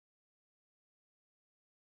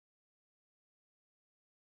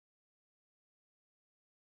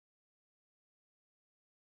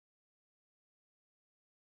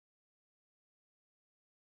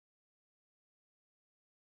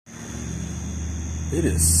It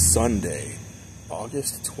is Sunday,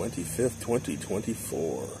 August 25th,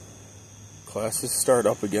 2024. Classes start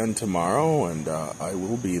up again tomorrow, and I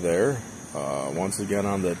will be there once again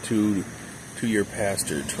on the two-year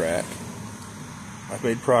pastor track. I've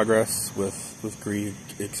made progress with Greek,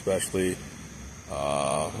 especially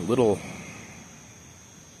a little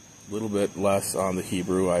bit less on the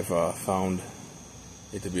Hebrew. I've found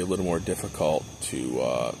it to be a little more difficult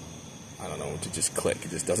to to just click.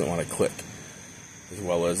 It just doesn't want to click as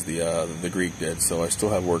well as the Greek did. So I still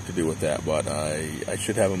have work to do with that, but I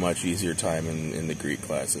should have a much easier time in the Greek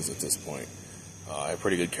classes at this point. I have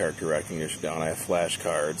pretty good character recognition down. I have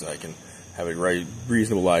flashcards. I can have a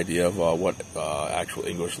reasonable idea of what actual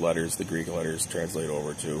English letters the Greek letters translate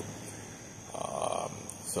over to.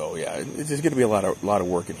 So yeah, it's just going to be a lot of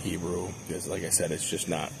work in Hebrew because, like I said, it's just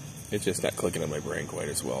not clicking in my brain quite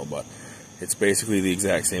as well. But it's basically the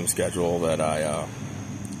exact same schedule that I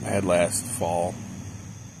had last fall.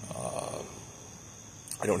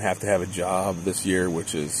 I don't have to have a job this year,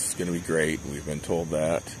 which is going to be great. We've been told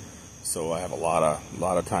that, so I have a lot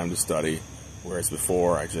of time to study. Whereas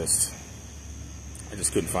before, I just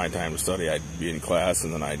couldn't find time to study. I'd be in class,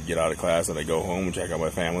 and then I'd get out of class, and I'd go home and check on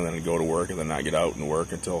my family, and then I'd go to work, and then not get out and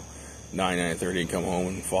work until 9:30 and come home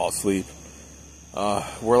and fall asleep.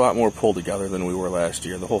 We're a lot more pulled together than we were last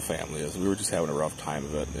year. The whole family is. We were just having a rough time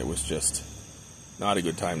of it. It was just not a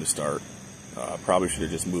good time to start. Probably should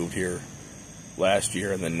have just moved here last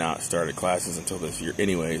year and then not started classes until this year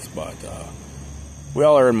anyways, but we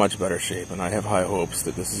all are in much better shape, and I have high hopes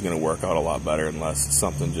that this is going to work out a lot better unless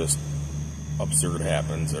something just absurd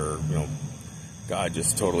happens or, God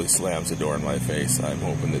just totally slams the door in my face. I'm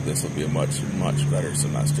hoping that this will be a much, much better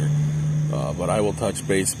semester. But I will touch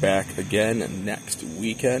base back again next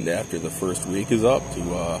weekend after the first week is up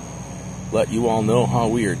to let you all know how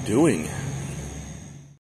we are doing.